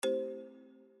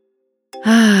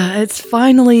It's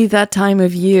finally that time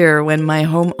of year when my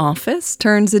home office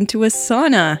turns into a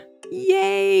sauna.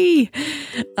 Yay!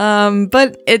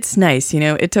 But it's nice,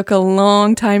 It took a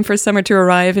long time for summer to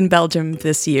arrive in Belgium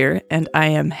this year, and I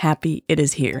am happy it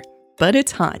is here. But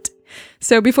it's hot.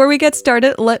 So before we get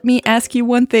started, let me ask you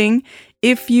one thing.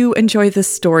 If you enjoy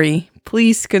this story,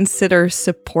 please consider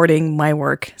supporting my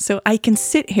work so I can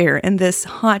sit here in this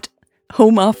hot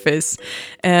home office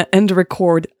and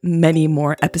record many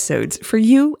more episodes for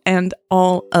you and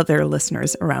all other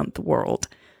listeners around the world.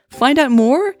 Find out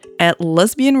more at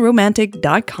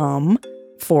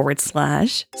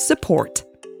lesbianromantic.com/support.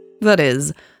 That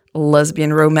is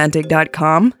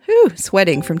lesbianromantic.com.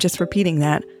 Sweating from just repeating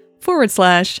that.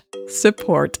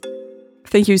 /support.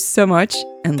 Thank you so much,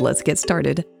 and let's get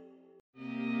started.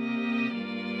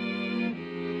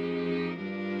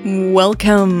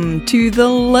 Welcome to the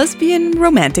Lesbian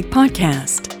Romantic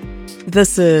Podcast.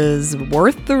 This is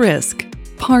Worth the Risk,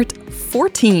 Part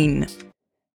 14.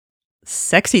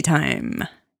 Sexy Time.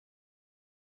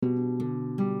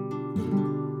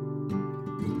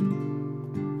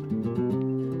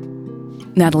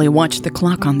 Natalie watched the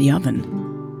clock on the oven.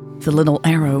 The little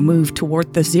arrow moved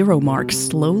toward the 0 mark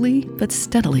slowly but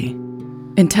steadily.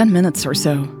 In 10 minutes or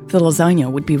so, the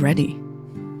lasagna would be ready.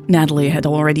 Natalie had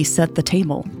already set the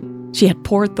table. She had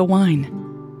poured the wine.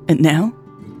 And now,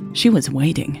 she was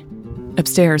waiting.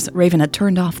 Upstairs, Raven had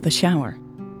turned off the shower.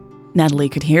 Natalie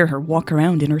could hear her walk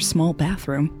around in her small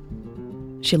bathroom.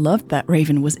 She loved that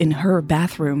Raven was in her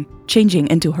bathroom, changing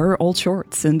into her old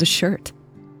shorts and a shirt.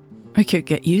 I could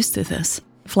get used to this,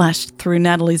 flashed through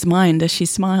Natalie's mind as she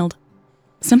smiled.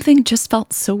 Something just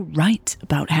felt so right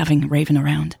about having Raven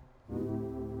around.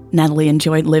 Natalie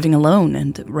enjoyed living alone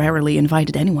and rarely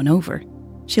invited anyone over.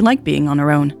 She liked being on her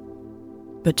own.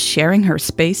 But sharing her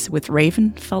space with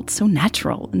Raven felt so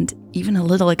natural and even a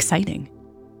little exciting.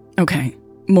 Okay,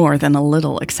 more than a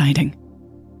little exciting.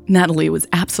 Natalie was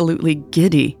absolutely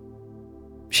giddy.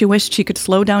 She wished she could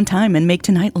slow down time and make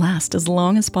tonight last as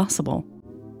long as possible.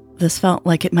 This felt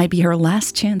like it might be her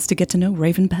last chance to get to know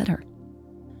Raven better.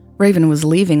 Raven was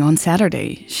leaving on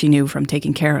Saturday, she knew from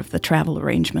taking care of the travel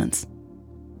arrangements.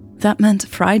 That meant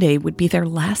Friday would be their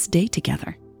last day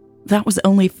together. That was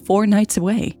only 4 nights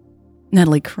away.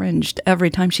 Natalie cringed every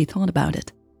time she thought about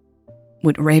it.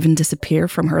 Would Raven disappear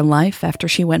from her life after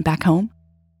she went back home?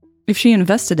 If she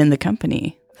invested in the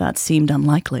company, that seemed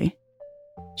unlikely.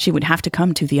 She would have to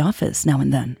come to the office now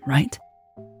and then, right?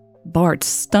 Bart's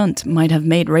stunt might have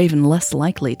made Raven less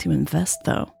likely to invest,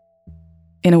 though.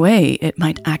 In a way, it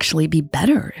might actually be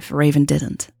better if Raven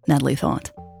didn't, Natalie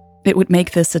thought. It would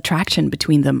make this attraction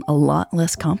between them a lot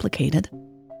less complicated.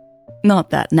 Not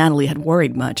that Natalie had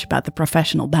worried much about the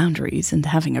professional boundaries and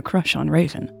having a crush on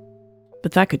Raven.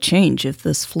 But that could change if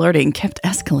this flirting kept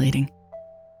escalating.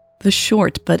 The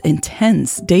short but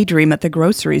intense daydream at the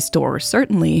grocery store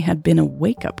certainly had been a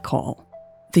wake-up call.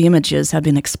 The images had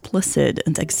been explicit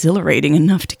and exhilarating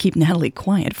enough to keep Natalie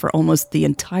quiet for almost the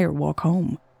entire walk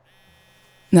home.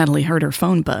 Natalie heard her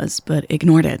phone buzz, but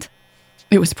ignored it.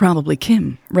 It was probably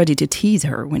Kim, ready to tease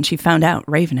her when she found out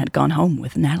Raven had gone home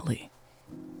with Natalie.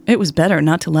 It was better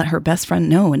not to let her best friend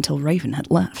know until Raven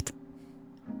had left.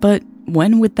 But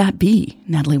when would that be,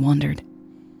 Natalie wondered.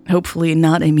 Hopefully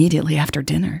not immediately after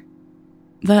dinner.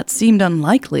 That seemed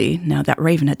unlikely now that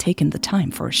Raven had taken the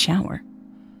time for a shower.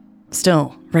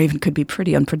 Still, Raven could be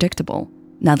pretty unpredictable,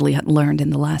 Natalie had learned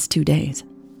in the last 2 days.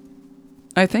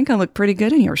 I think I look pretty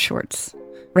good in your shorts,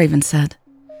 Raven said.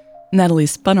 Natalie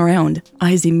spun around,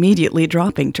 eyes immediately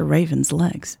dropping to Raven's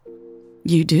legs.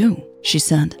 You do, she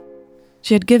said.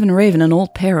 She had given Raven an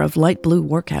old pair of light blue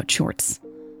workout shorts.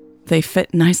 They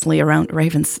fit nicely around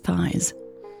Raven's thighs.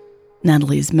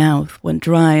 Natalie's mouth went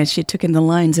dry as she took in the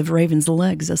lines of Raven's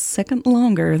legs a second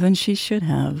longer than she should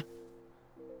have.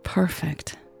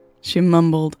 Perfect, she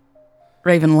mumbled.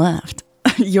 Raven laughed.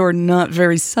 You're not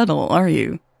very subtle, are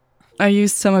you? I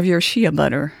used some of your shea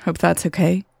butter. Hope that's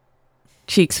okay?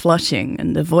 Cheeks flushing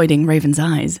and avoiding Raven's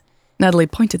eyes, Natalie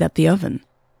pointed at the oven.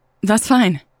 That's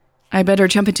fine. I better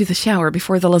jump into the shower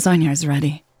before the lasagna is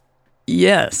ready.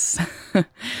 Yes.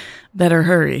 Better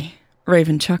hurry,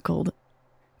 Raven chuckled.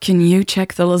 Can you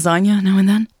check the lasagna now and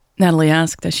then? Natalie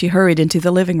asked as she hurried into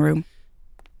the living room.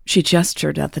 She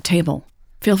gestured at the table.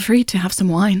 Feel free to have some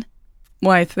wine.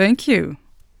 Why, thank you.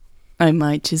 I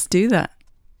might just do that.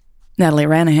 Natalie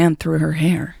ran a hand through her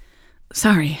hair.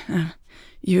 Sorry,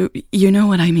 you know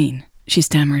what I mean, she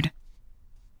stammered.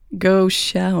 Go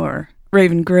shower,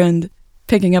 Raven grinned,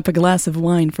 picking up a glass of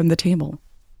wine from the table.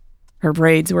 Her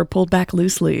braids were pulled back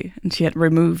loosely, and she had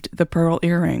removed the pearl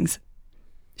earrings.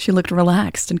 She looked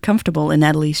relaxed and comfortable in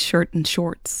Natalie's shirt and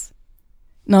shorts.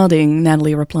 Nodding,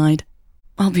 Natalie replied,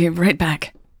 "I'll be right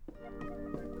back."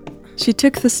 She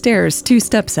took the stairs 2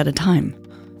 steps at a time.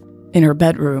 In her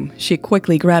bedroom, she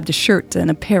quickly grabbed a shirt and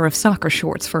a pair of soccer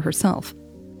shorts for herself.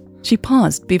 She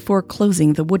paused before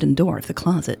closing the wooden door of the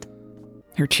closet.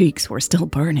 Her cheeks were still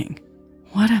burning.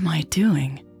 "What am I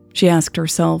doing?" she asked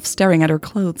herself, staring at her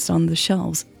clothes on the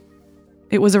shelves.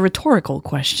 It was a rhetorical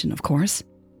question, of course.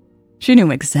 She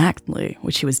knew exactly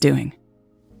what she was doing.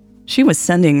 She was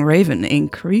sending Raven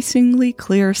increasingly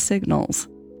clear signals.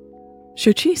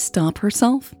 Should she stop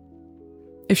herself?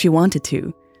 If she wanted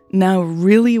to, now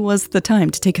really was the time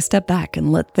to take a step back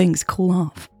and let things cool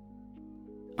off.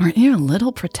 "Aren't you a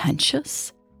little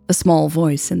pretentious?" A small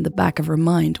voice in the back of her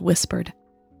mind whispered.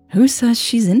 "Who says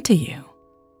she's into you?"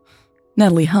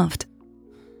 Natalie huffed.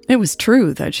 It was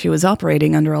true that she was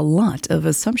operating under a lot of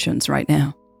assumptions right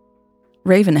now.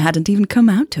 Raven hadn't even come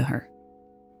out to her.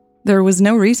 There was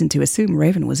no reason to assume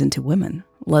Raven was into women,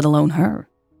 let alone her.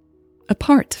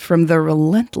 Apart from the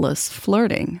relentless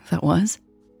flirting, that was.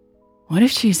 What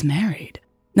if she's married?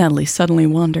 Natalie suddenly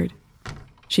wondered.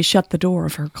 She shut the door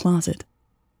of her closet.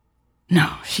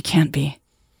 No, she can't be,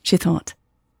 she thought.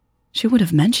 She would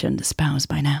have mentioned a spouse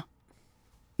by now.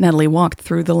 Natalie walked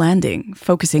through the landing,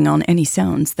 focusing on any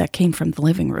sounds that came from the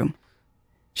living room.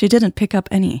 She didn't pick up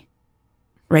any.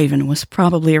 Raven was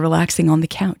probably relaxing on the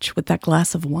couch with that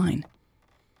glass of wine.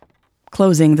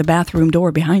 Closing the bathroom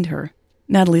door behind her,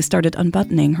 Natalie started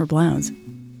unbuttoning her blouse.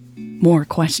 More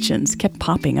questions kept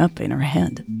popping up in her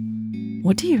head.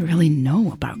 What do you really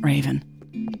know about Raven?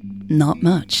 Not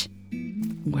much.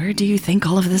 Where do you think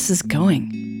all of this is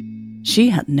going?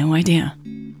 She had no idea.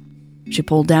 She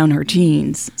pulled down her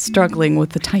jeans, struggling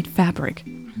with the tight fabric.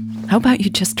 How about you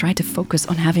just try to focus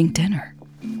on having dinner?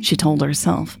 She told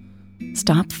herself.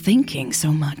 Stop thinking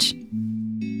so much.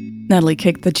 Natalie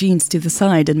kicked the jeans to the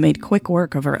side and made quick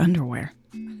work of her underwear.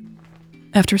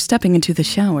 After stepping into the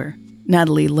shower,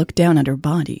 Natalie looked down at her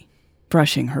body,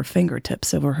 brushing her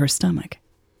fingertips over her stomach.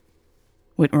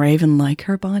 Would Raven like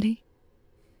her body?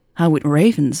 How would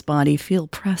Raven's body feel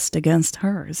pressed against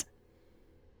hers?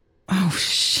 Oh,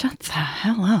 shut the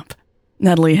hell up.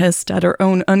 Natalie hissed at her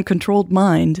own uncontrolled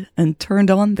mind and turned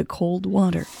on the cold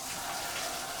water.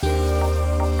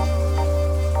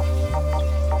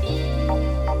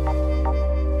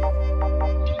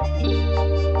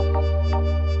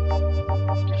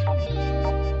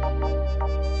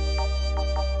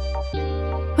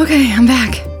 Okay, I'm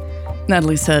back,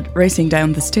 Natalie said, racing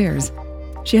down the stairs.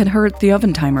 She had heard the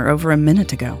oven timer over a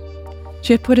minute ago.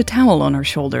 She had put a towel on her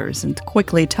shoulders and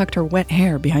quickly tucked her wet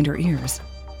hair behind her ears.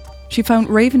 She found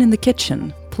Raven in the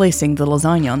kitchen, placing the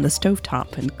lasagna on the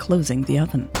stovetop and closing the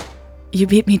oven. You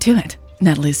beat me to it,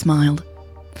 Natalie smiled.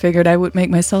 Figured I would make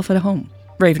myself at home.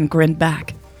 Raven grinned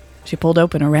back. She pulled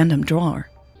open a random drawer.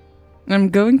 I'm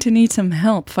going to need some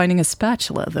help finding a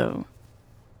spatula, though.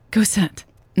 Go sit,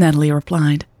 Natalie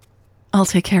replied. I'll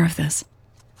take care of this.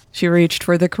 She reached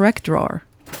for the correct drawer.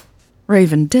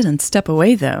 Raven didn't step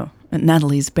away, though, and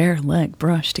Natalie's bare leg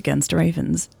brushed against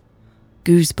Raven's.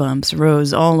 Goosebumps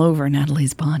rose all over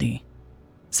Natalie's body.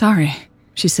 Sorry,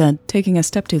 she said, taking a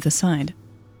step to the side.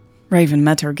 Raven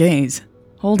met her gaze,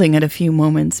 holding it a few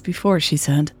moments before she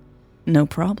said, No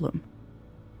problem.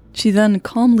 She then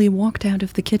calmly walked out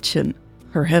of the kitchen,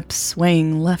 her hips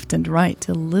swaying left and right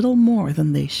a little more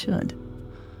than they should.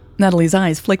 Natalie's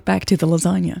eyes flicked back to the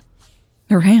lasagna.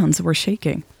 Her hands were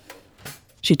shaking.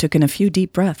 She took in a few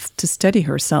deep breaths to steady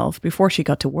herself before she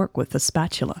got to work with the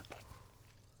spatula.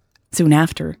 Soon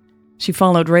after, she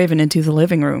followed Raven into the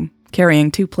living room,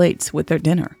 carrying 2 plates with their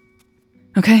dinner.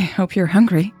 Okay, hope you're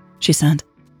hungry, she said.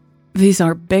 These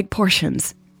are big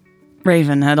portions.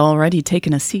 Raven had already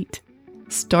taken a seat.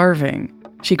 Starving,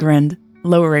 she grinned,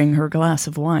 lowering her glass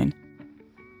of wine.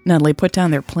 Natalie put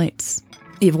down their plates.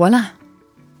 Et voila.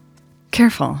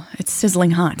 Careful, it's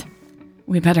sizzling hot.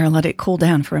 We better let it cool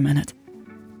down for a minute.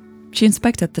 She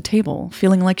inspected the table,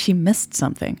 feeling like she missed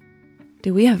something.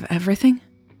 Do we have everything?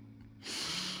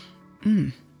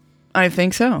 I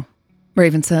think so,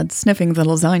 Raven said, sniffing the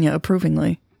lasagna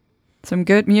approvingly. Some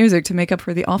good music to make up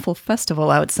for the awful festival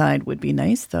outside would be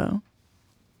nice, though.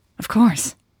 Of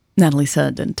course, Natalie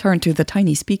said, and turned to the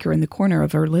tiny speaker in the corner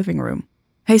of her living room.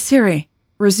 Hey Siri,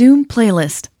 resume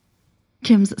playlist.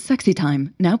 Kim's Sexy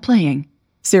Time, now playing,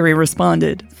 Siri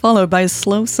responded, followed by a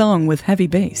slow song with heavy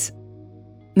bass.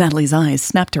 Natalie's eyes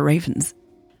snapped to Raven's.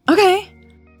 Okay,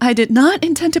 I did not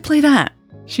intend to play that,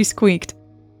 she squeaked.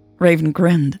 Raven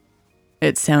grinned.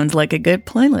 It sounds like a good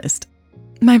playlist.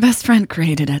 My best friend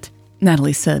created it,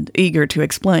 Natalie said, eager to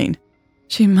explain.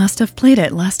 She must have played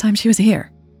it last time she was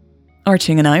here.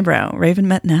 Arching an eyebrow, Raven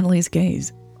met Natalie's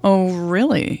gaze. Oh,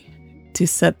 really? To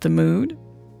set the mood?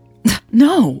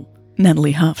 No,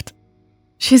 Natalie huffed.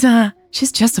 She's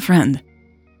just a friend.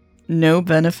 No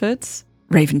benefits?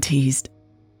 Raven teased.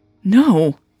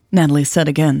 No, Natalie said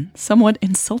again, somewhat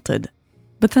insulted.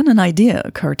 But then an idea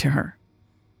occurred to her.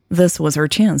 This was her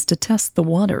chance to test the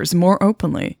waters more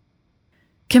openly.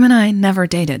 Kim and I never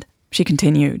dated, she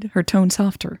continued, her tone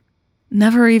softer.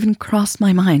 Never even crossed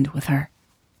my mind with her.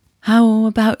 How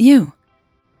about you?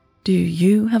 Do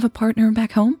you have a partner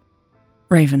back home?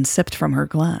 Raven sipped from her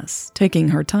glass, taking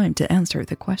her time to answer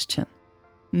the question.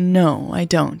 No, I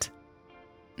don't.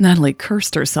 Natalie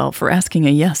cursed herself for asking a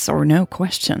yes or no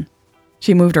question.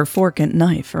 She moved her fork and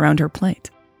knife around her plate.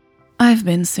 I've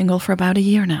been single for about a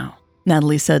year now,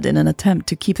 Natalie said in an attempt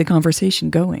to keep the conversation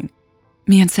going.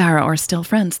 Me and Sarah are still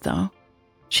friends, though.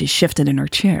 She shifted in her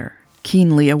chair,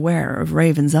 keenly aware of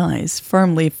Raven's eyes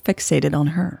firmly fixated on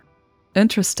her.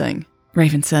 Interesting,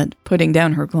 Raven said, putting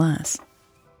down her glass.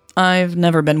 I've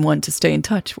never been one to stay in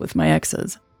touch with my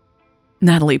exes.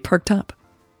 Natalie perked up.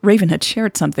 Raven had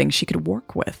shared something she could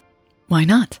work with. Why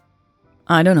not?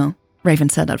 I don't know, Raven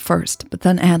said at first, but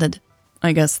then added,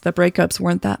 I guess the breakups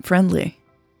weren't that friendly.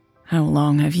 How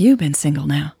long have you been single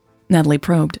now? Natalie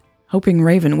probed, hoping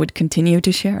Raven would continue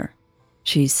to share.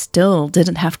 She still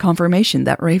didn't have confirmation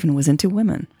that Raven was into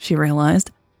women, she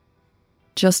realized.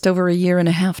 Just over a year and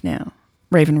a half now,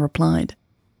 Raven replied.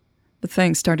 But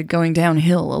things started going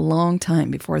downhill a long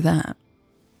time before that.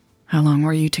 How long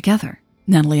were you together?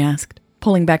 Natalie asked,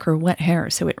 pulling back her wet hair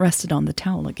so it rested on the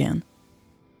towel again.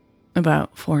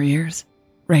 About 4 years,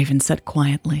 Raven said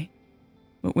quietly.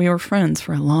 But we were friends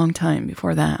for a long time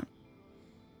before that.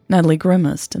 Natalie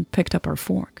grimaced and picked up her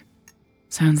fork.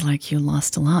 Sounds like you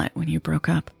lost a lot when you broke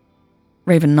up.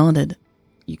 Raven nodded.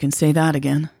 You can say that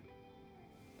again.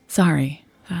 Sorry,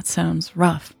 that sounds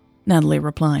rough, Natalie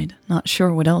replied, not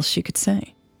sure what else she could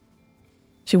say.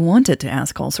 She wanted to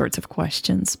ask all sorts of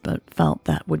questions, but felt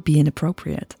that would be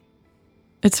inappropriate.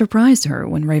 It surprised her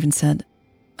when Raven said,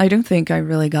 I don't think I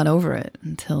really got over it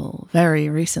until very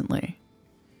recently.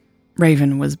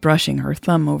 Raven was brushing her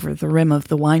thumb over the rim of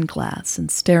the wine glass and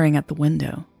staring at the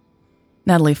window.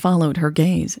 Natalie followed her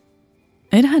gaze.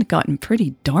 It had gotten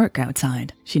pretty dark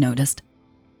outside, she noticed.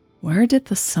 Where did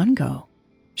the sun go?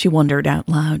 She wondered out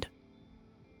loud.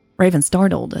 Raven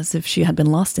startled as if she had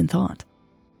been lost in thought.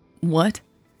 What?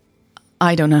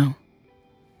 I don't know.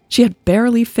 She had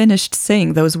barely finished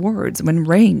saying those words when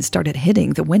rain started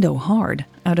hitting the window hard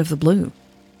out of the blue.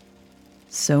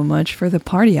 So much for the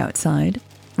party outside,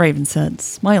 Raven said,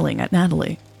 smiling at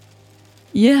Natalie.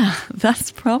 Yeah,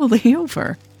 that's probably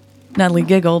over. Natalie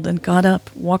giggled and got up,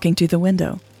 walking to the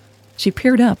window. She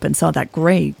peered up and saw that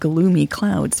gray, gloomy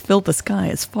clouds fill the sky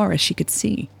as far as she could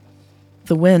see.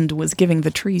 The wind was giving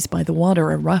the trees by the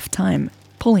water a rough time,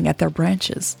 pulling at their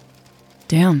branches.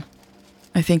 Damn,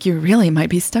 I think you really might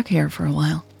be stuck here for a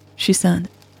while, she said.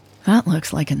 That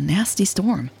looks like a nasty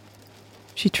storm.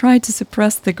 She tried to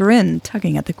suppress the grin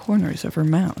tugging at the corners of her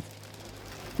mouth.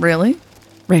 Really?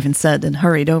 Raven said and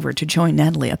hurried over to join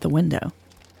Natalie at the window.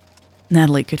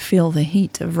 Natalie could feel the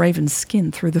heat of Raven's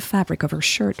skin through the fabric of her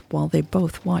shirt while they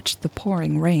both watched the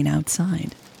pouring rain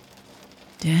outside.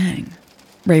 Dang,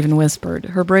 Raven whispered,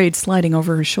 her braids sliding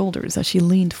over her shoulders as she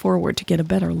leaned forward to get a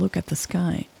better look at the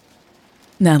sky.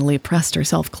 Natalie pressed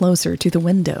herself closer to the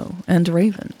window and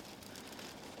Raven.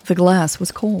 The glass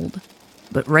was cold,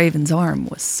 but Raven's arm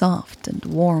was soft and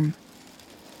warm.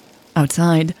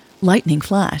 Outside, lightning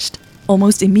flashed,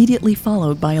 almost immediately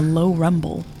followed by a low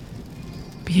rumble.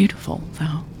 Beautiful,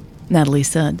 though, Natalie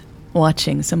said,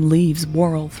 watching some leaves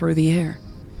whirl through the air.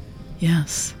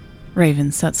 Yes,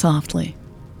 Raven said softly.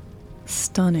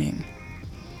 Stunning.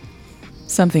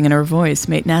 Something in her voice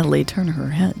made Natalie turn her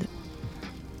head.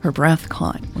 Her breath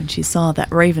caught when she saw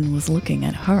that Raven was looking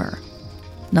at her,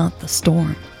 not the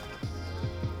storm.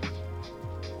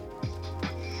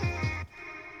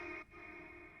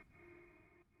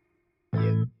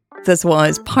 This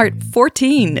was part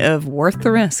 14 of Worth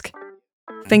the Risk.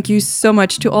 Thank you so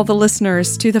much to all the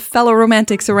listeners, to the fellow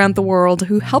romantics around the world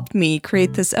who helped me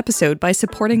create this episode by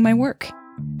supporting my work.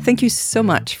 Thank you so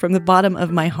much from the bottom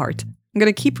of my heart. I'm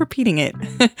going to keep repeating it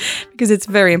because it's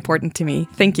very important to me.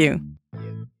 Thank you.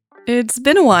 It's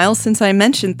been a while since I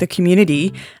mentioned the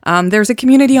community. There's a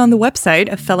community on the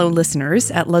website of fellow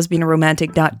listeners at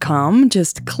lesbianromantic.com.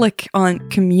 Just click on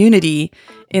community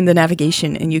in the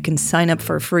navigation and you can sign up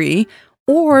for free.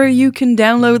 Or you can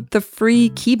download the free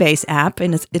Keybase app,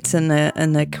 and it's in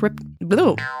the crypt.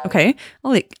 Okay,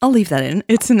 I'll leave that in.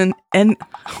 It's an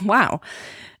wow.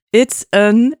 It's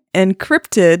an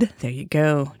Encrypted, there you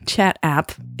go, chat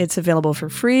app. It's available for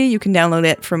free. You can download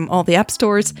it from all the app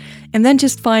stores and then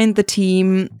just find the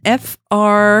team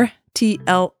FRTLR.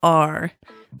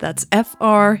 That's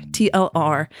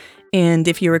FRTLR. And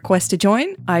if you request to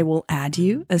join, I will add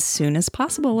you as soon as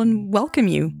possible and welcome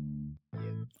you.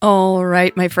 All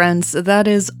right, my friends, that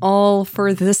is all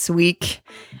for this week.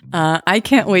 I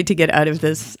can't wait to get out of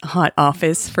this hot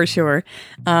office for sure.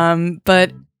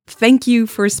 But thank you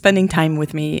for spending time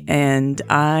with me, and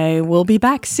I will be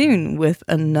back soon with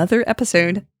another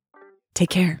episode. Take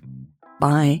care.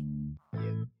 Bye.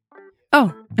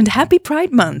 Oh, and happy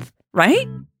Pride Month, right?